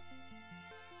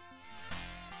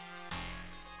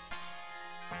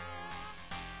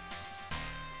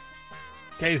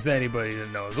 In case anybody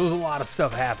didn't know, there was a lot of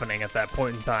stuff happening at that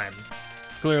point in time.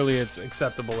 Clearly, it's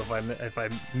acceptable if I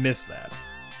miss that.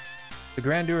 The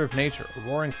grandeur of nature, a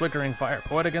roaring, flickering fire,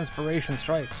 poetic inspiration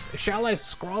strikes. Shall I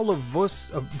scrawl a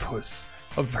verse on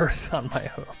my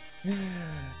hoof?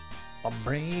 My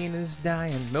brain is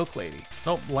dying. Milk lady.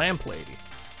 Nope, lamp lady.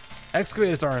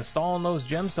 Excavators are installing those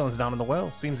gemstones down in the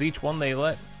well. Seems each one they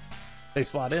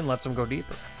slot in lets them go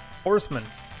deeper. Horseman.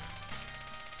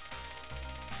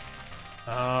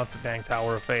 Oh, it's a dang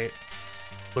Tower of Fate.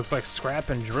 Looks like Scrap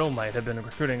and Drill Knight have been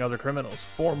recruiting other criminals.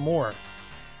 4 more.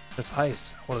 This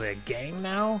heist. What are they, a gang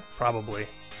now? Probably.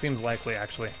 Seems likely,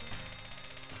 actually.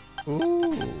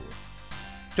 Ooh.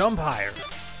 Jump higher.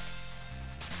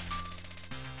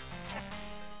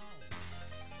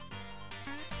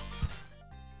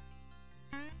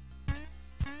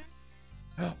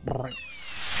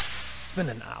 It's been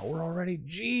an hour already?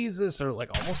 Jesus, or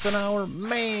like almost an hour?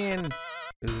 Man.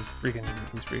 These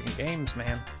freaking games,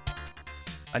 man.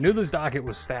 I knew this docket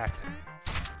was stacked.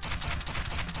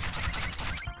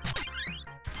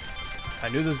 I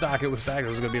knew this docket was stacked.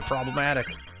 It was going to be problematic.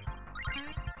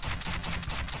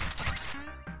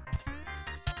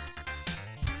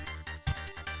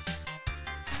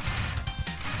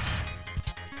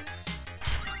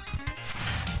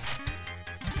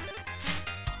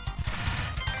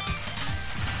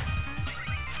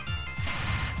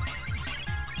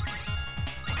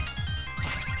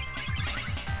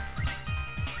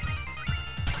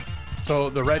 So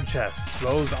the red chests,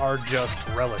 those are just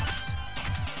relics.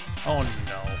 Oh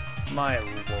no, my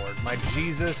lord, my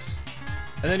Jesus.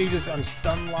 And then I'm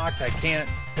stun locked, I can't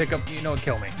pick up, you know what,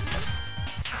 kill me.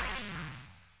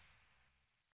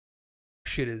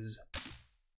 Shit is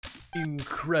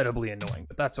incredibly annoying,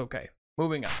 but that's okay.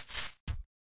 Moving on.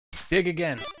 Dig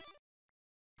again.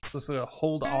 Just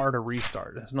hold R to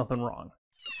restart, there's nothing wrong.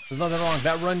 There's nothing wrong,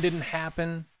 that run didn't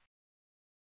happen.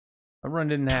 That run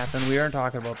didn't happen, we aren't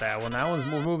talking about that one. That one's,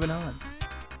 we're moving on.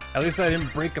 At least I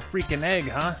didn't break a freaking egg,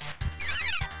 huh?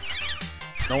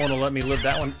 No one will let me live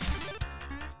that one.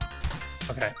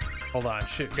 Okay, hold on.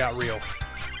 Shit got real.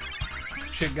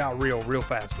 Shit got real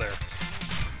fast there.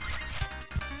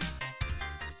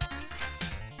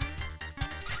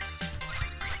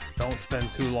 Don't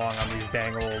spend too long on these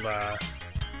dang old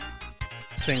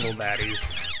single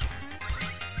daddies.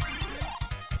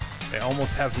 They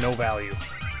almost have no value.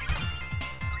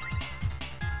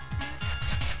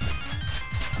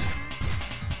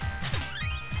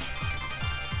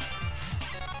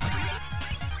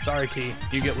 Sorry, Key.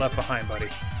 You get left behind, buddy.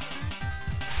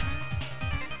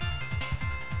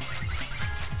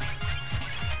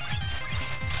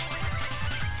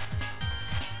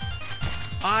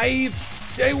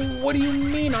 What do you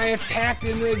mean? I attacked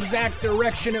in the exact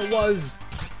direction it was.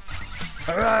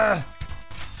 I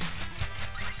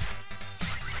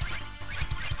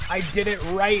did it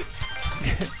right.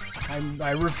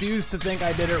 I refuse to think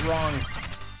I did it wrong.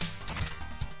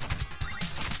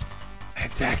 I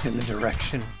attacked in the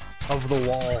direction of the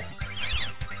wall.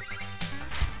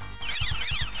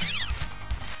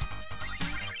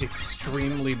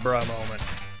 Extremely bruh moment.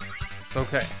 It's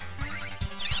okay.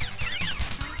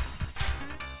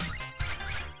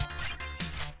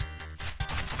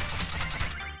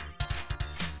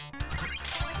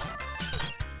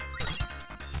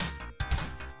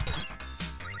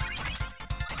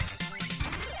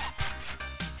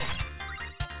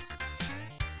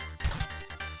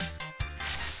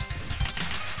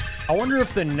 I wonder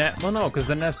if the net... Well, no, because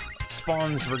the nest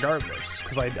spawns regardless.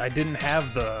 Because I didn't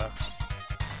have the...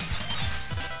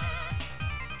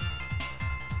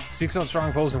 Seeks out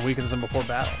strong foes and weakens them before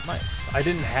battle. Nice. I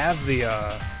didn't have the,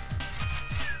 I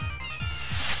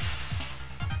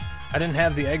didn't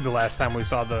have the egg the last time we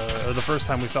saw the... Or the first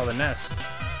time we saw the nest.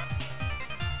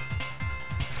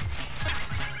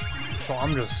 So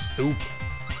I'm just stupid.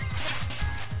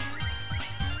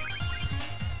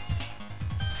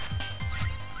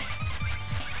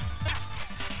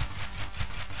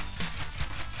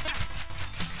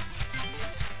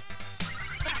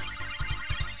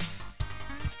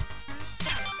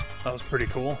 That was pretty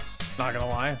cool, not gonna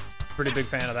lie. Pretty big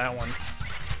fan of that one.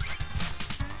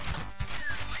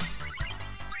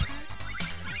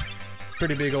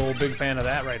 Pretty big fan of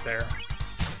that right there.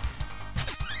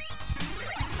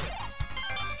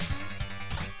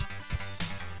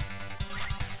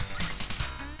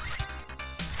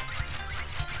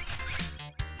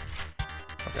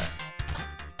 Okay.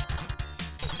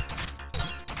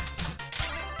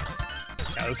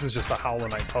 Yeah, this is just a Hollow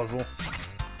Knight puzzle.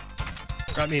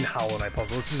 I mean Hollow Knight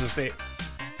puzzle, this is just a...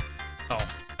 Oh, I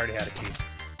already had a key.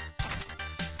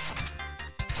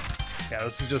 Yeah,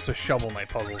 this is just a Shovel Knight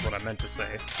puzzle is what I meant to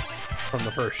say. From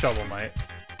the first Shovel Knight.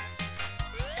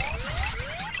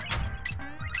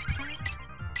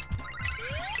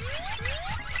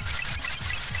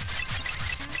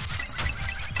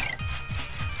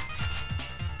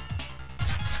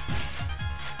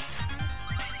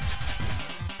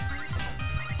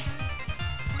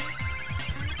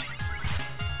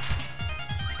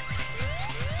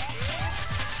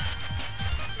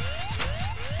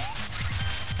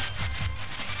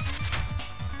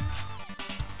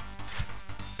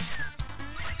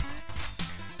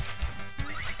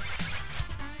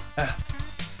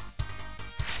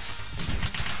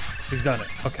 He's done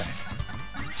it. Okay.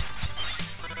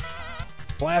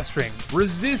 Blast ring.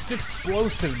 Resist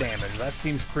explosive damage. That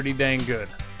seems pretty dang good.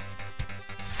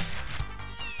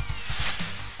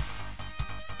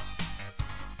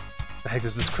 The heck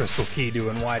is this crystal key do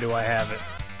and why do I have it?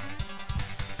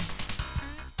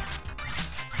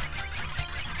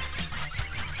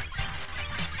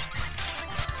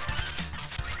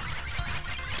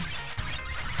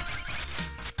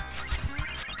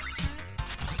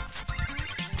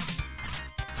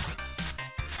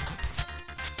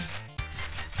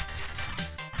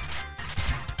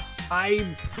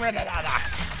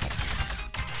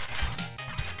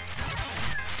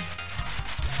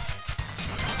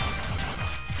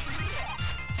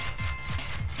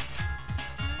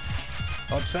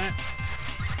 Upset?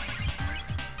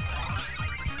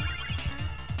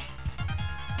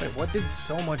 Wait, what did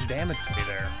so much damage to me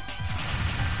there?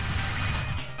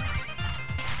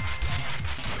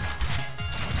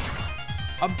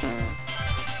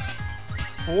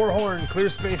 War horn, clear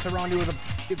space around you with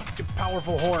a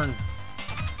powerful horn.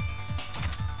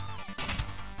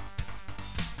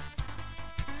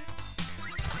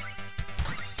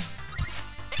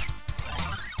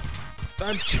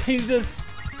 Oh, Jesus!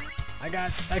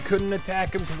 I couldn't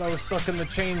attack him because I was stuck in the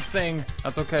chains thing.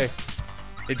 That's okay.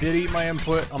 It did eat my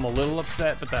input. I'm a little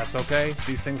upset, but that's okay.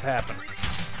 These things happen.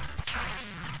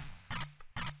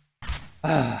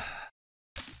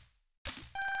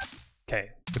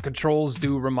 Okay, the controls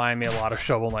do remind me a lot of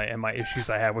Shovel Knight and my issues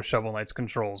I have with Shovel Knight's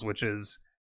controls, which is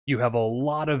you have a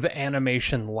lot of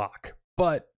animation lock,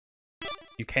 but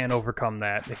you can overcome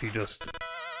that if you just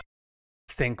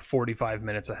think 45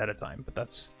 minutes ahead of time. But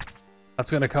that's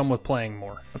gonna come with playing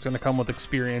more. That's gonna come with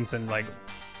experience and like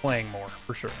playing more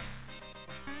for sure.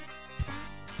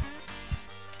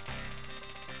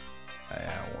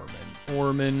 Yeah,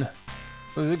 Orman.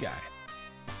 Who's the guy?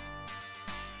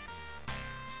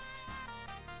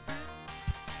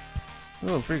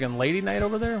 Oh, freaking Lady Knight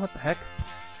over there? What the heck?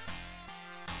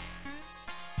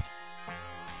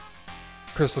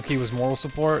 Crystal Key was moral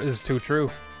support is too true.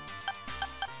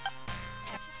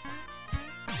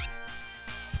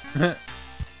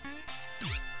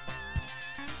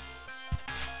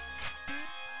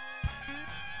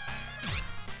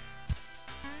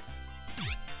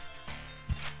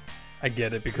 I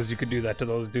get it, because you could do that to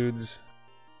those dudes.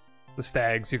 The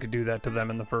stags, you could do that to them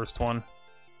in the first one.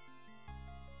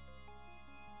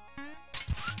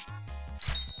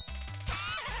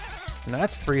 And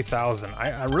that's 3,000.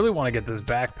 I really want to get this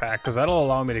backpack, because that'll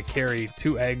allow me to carry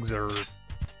 2 eggs, or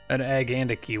an egg and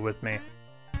a key with me.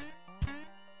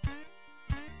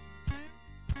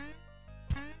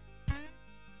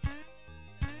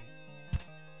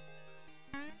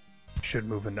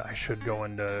 I should go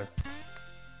into...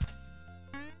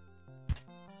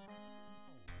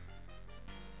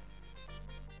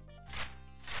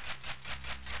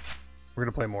 We're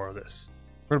gonna play more of this.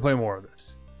 We're gonna play more of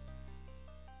this.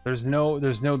 There's no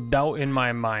doubt in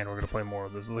my mind we're gonna play more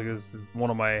of this. This is one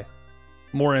of my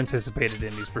more anticipated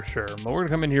indies for sure. But we're gonna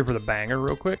come in here for the banger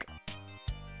real quick.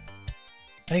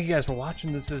 Thank you guys for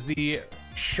watching. This is the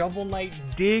Shovel Knight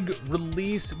Dig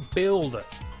release build.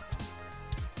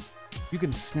 You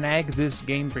can snag this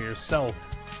game for yourself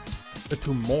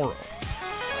tomorrow.